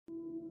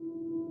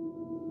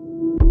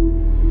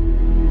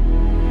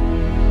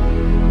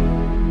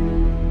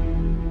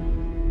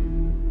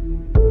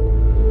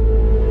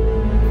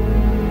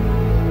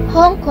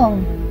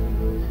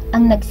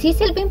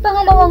nagsisilbing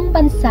pangalawang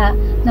bansa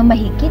ng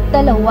mahigit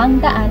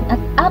 240,000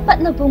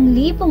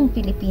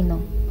 Pilipino.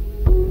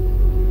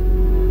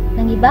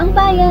 Ng ibang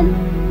bayan,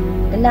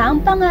 dala ang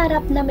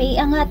pangarap na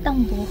maiangat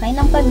ang buhay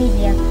ng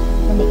pamilya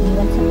na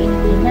naiwan sa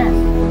Pilipinas.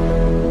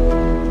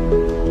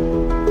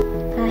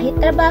 Kahit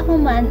trabaho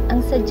man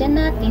ang sadya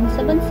natin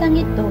sa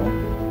bansang ito,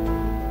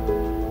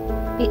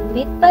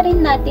 bitbit pa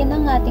rin natin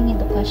ang ating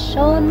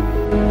edukasyon,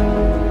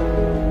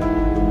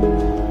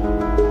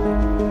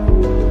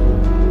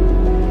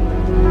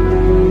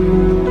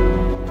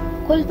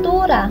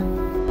 kultura,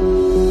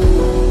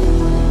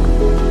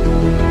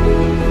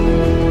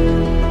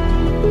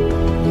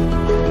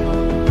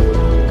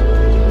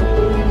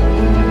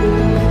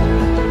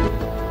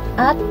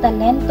 at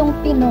talentong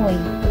Pinoy.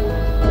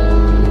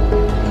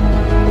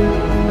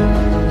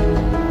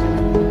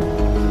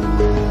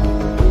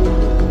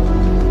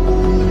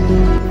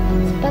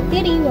 Sa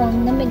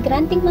pagdiriwang ng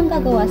migranteng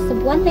manggagawa sa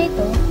buwan na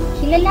ito,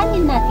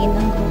 kilalanin natin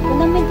ang grupo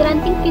ng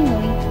migranteng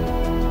Pinoy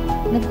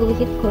na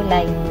Guhit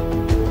Kulay.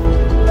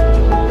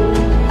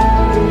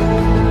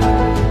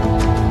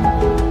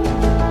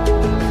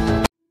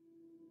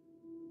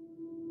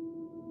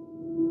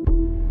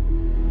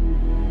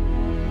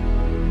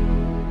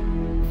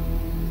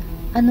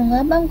 Ano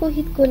nga ba ang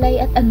Guhit Kulay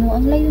at ano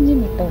ang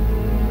layunin nito?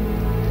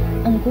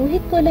 Ang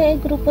Guhit Kulay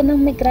ay grupo ng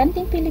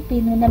migranteng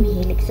Pilipino na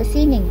mahilig sa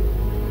sining.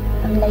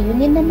 Ang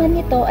layunin naman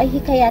nito ay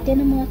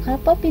hikayatin ng mga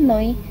kapwa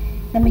Pinoy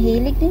na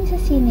mahilig din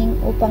sa sining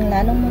upang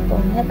lalong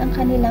mapaunlad ang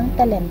kanilang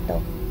talento.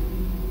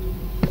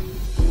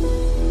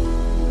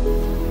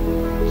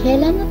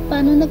 Kailan at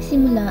paano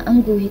nagsimula ang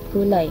Guhit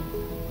Kulay?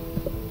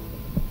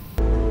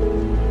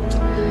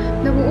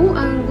 Nabuo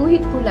ang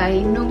Guhit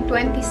Kulay noong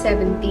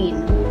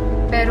 2017.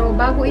 Pero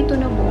bago ito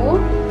nabuo,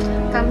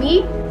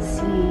 kami,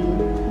 si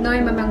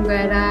Noy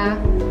Mamangara,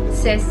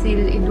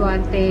 Cecil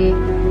Eduarte,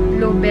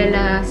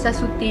 Lobela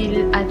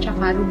Sasutil at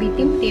saka Ruby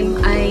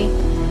Timtim ay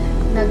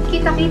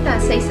nagkita-kita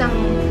sa isang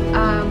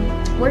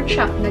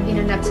workshop na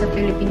ginanap sa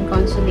Philippine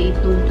consulate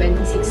noong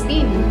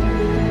 2016.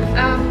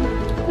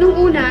 Nung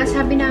una,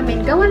 sabi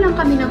namin, gawa lang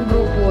kami ng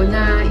grupo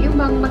na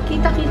yung bang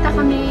magkita-kita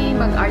kami,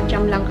 mag-art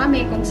jam lang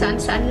kami kung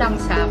saan-saan lang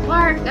sa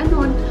park,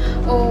 ganon.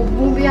 O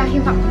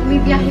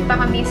bumibiyahe pa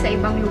kami sa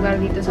ibang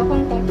lugar dito sa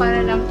Hong Kong para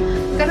lang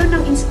karoon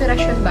ng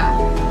inspirasyon ba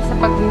sa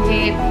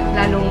pagguhit,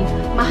 lalong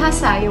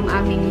mahasa yung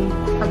aming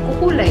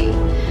pagkukulay.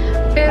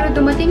 Pero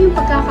dumating yung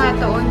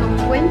pagkakataon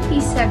noong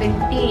 2017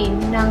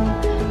 nang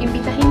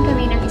imbitahin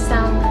kami ng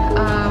isang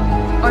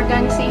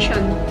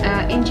organization,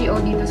 NGO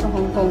dito sa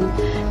Hong Kong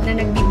na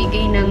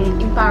nagbibigay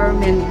ng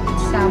empowerment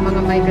sa mga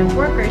migrant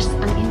workers,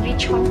 ang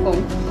Enrich Hong Kong.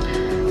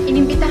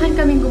 Inimbitahan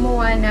kaming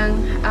gumawa ng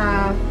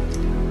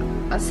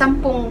 10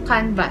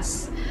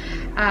 canvas.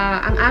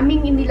 Ang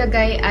aming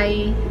inilagay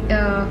ay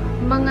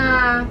mga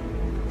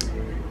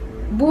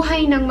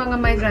buhay ng mga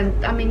migrant,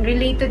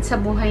 related sa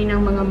buhay ng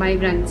mga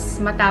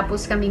migrants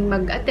matapos kaming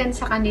mag-attend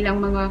sa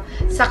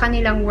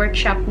kanilang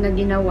workshop na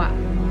ginawa.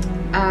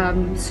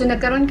 So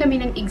nagkaroon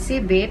kami ng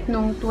exhibit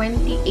noong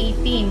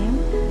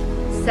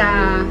 2018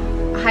 sa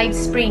Hive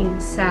Spring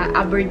sa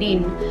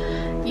Aberdeen.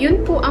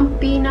 Yun po ang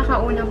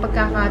pinakaunang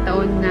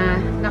pagkakataon na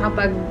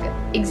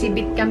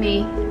nakapag-exhibit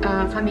kaming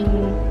 5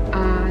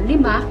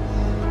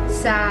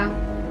 sa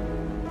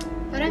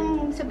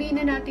parang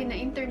sabihin na natin na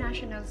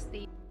international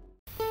stage.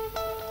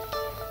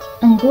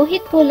 Ang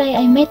Guhit Kulay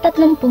ay may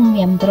 30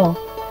 miyembro.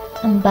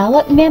 Ang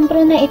bawat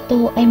miyembro na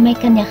ito ay may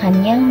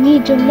kanya-kanyang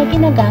medium na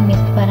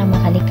ginagamit para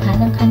makalikha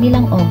ng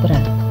kanilang obra.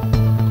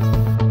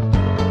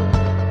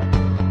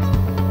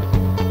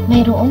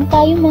 Mayroon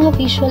tayong mga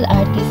visual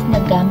artists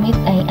na gamit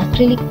ay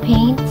acrylic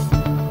paints,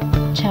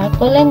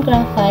 charcoal and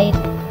graphite,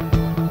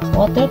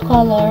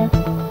 watercolor,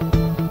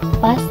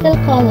 pastel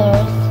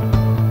colors,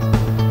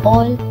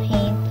 oil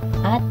paint,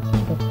 at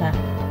iba pa.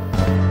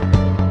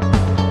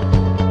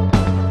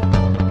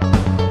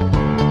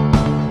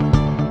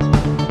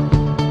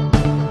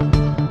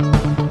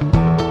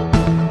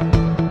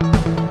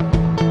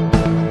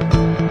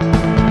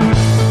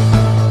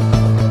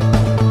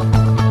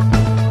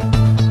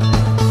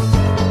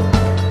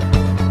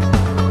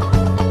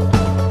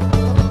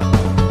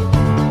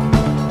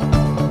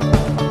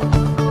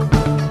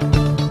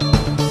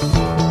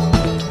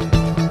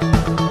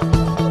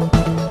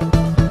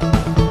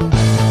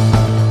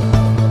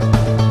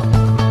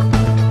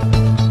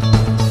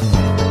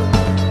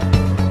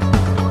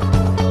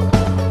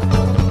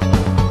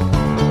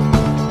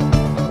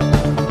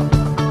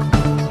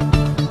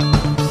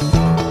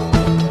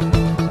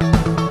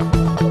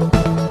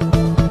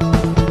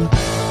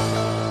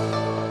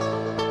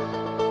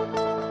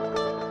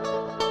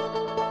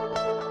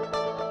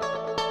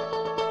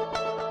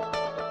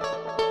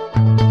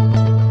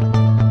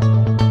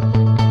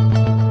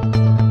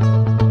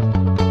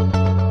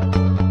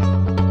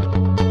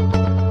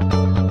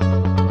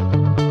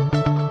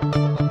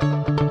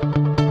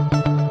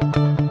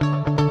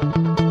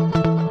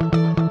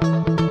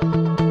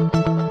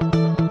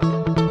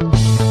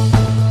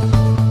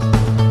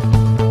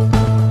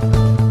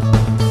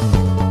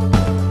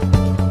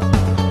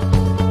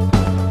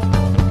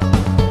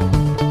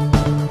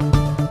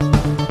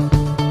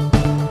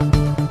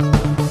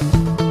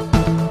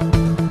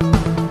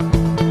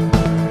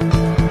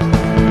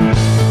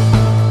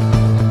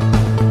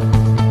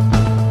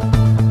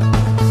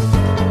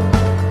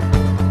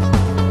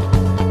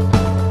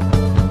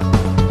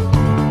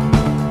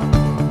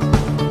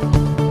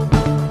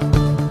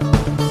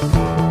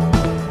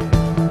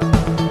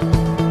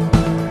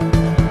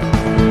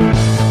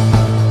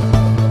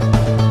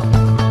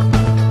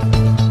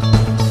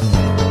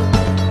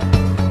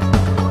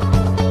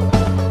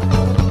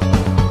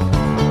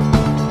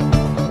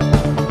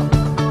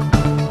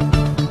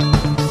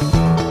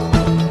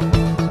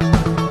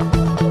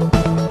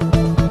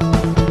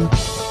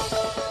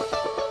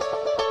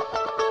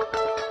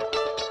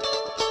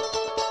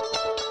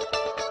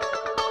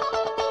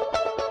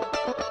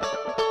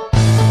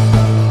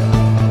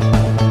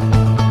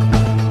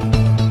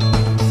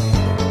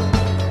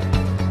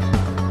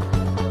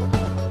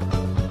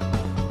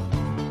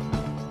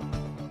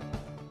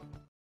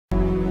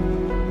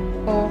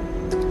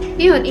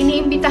 Ngayon,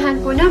 iniimbitahan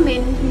po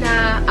namin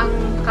na ang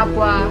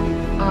kapwa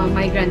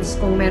migrants,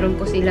 kung meron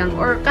po silang,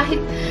 or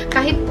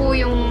kahit po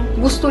yung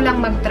gusto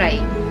lang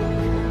mag-try,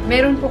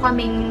 meron po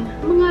kaming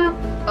mga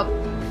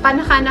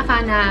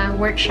panaka-naka na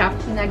workshop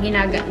na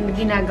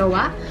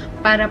ginagawa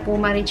para po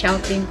ma-reach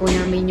out din po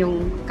namin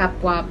yung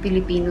kapwa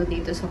Pilipino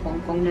dito sa Hong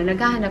Kong na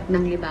naghahanap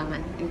ng libangan.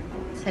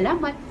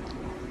 Salamat!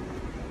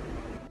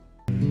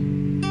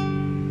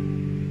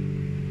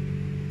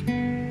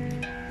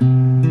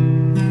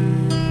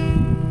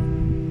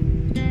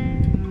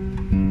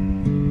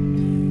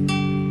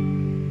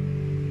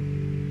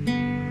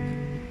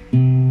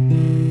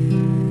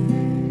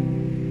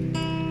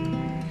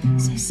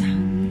 Sa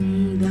isang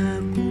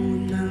dako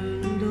ng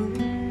mundo,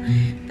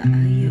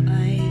 tayo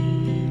ay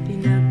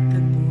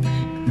pinagtagpo.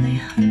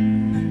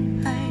 Kakayahan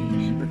man ay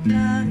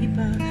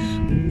magkaiba,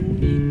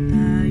 ngunit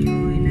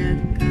tayo'y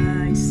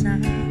nagkaisa.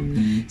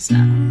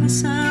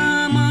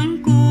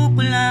 Sama-samang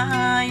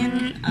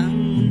kukulayan ang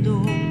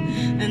mundo.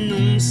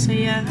 Anong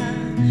saya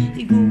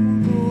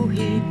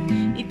iguguhit,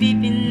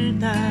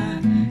 ipipinta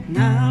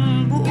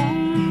ng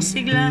buong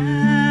sigla.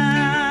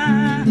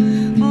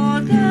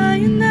 O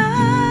tayo na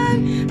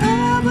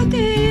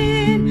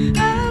abutin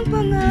ang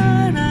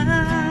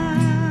pangarap.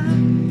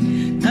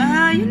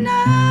 Tayo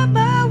na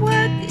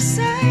bawat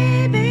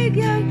isa'y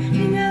bigyang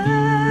hinga.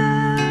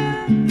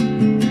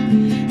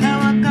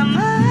 Hawak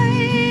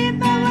kamay,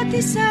 bawat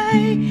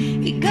isa'y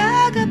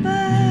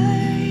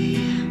igagabay.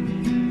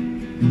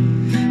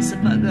 Sa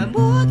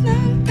pag-abot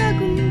ng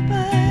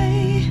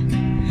tagumpay,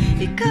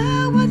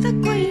 ikaw at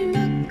ako'y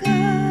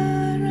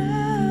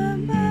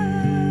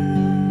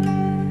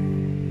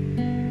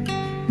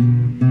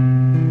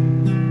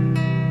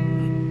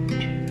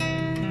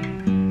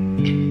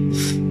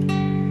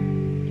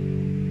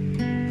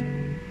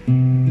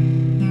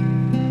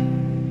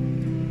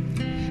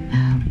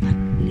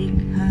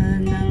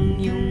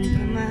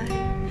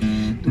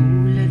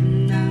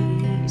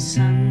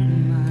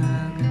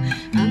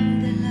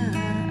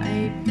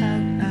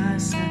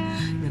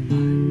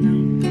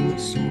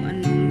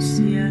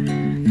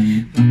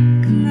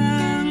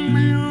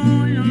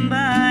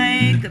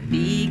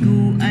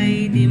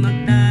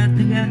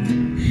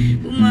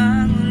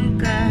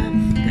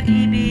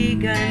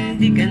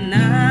di ka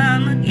na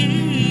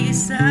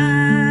mag-isa.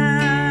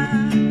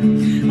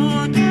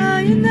 O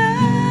tayo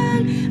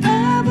nang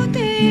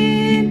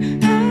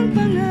abutin ang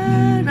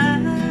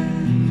pangarap.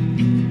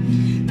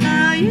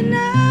 Tayo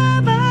na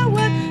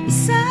bawat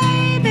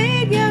isa'y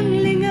bigyang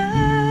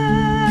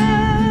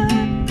lingap.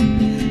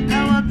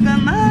 Hawak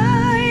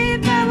kamay,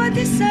 bawat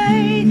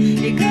isa'y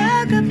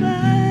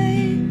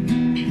igagabay.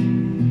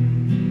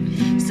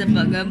 Sa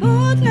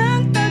pag-abot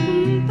ng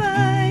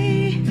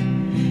tagumpay,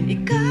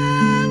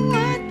 ikaw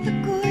at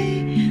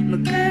ako'y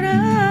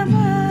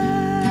magkaramay.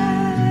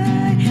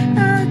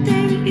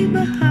 Ating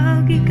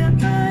ibahagi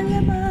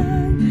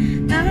kaalaman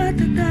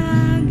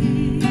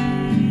natatangi.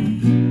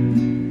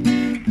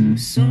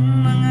 Pusong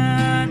mga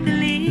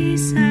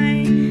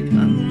dalisay,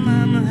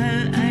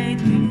 pagmamahal ay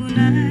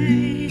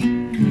tunay.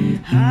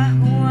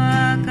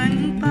 Hahawakan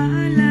ng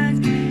palad,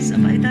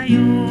 sabay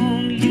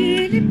tayong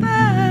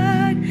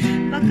lilipad.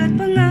 Pagkat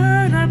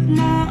pangarap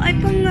mo ay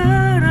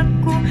pangarap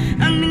ko,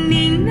 ang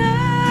ningning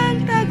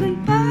ng tagumpay.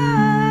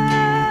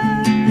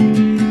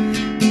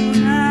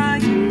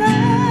 Tayo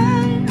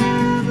nang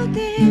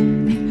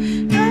abutin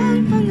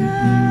ang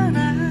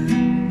pangarap.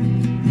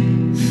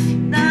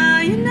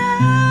 Tayo na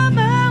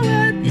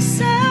bawat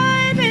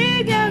isa'y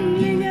bigyang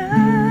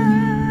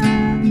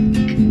lingap.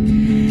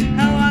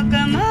 Hawak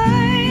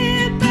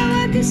kamay,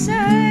 bawat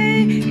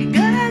isa'y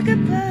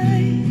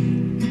igagabay.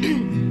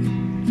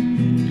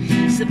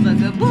 Sa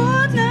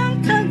pag-abot na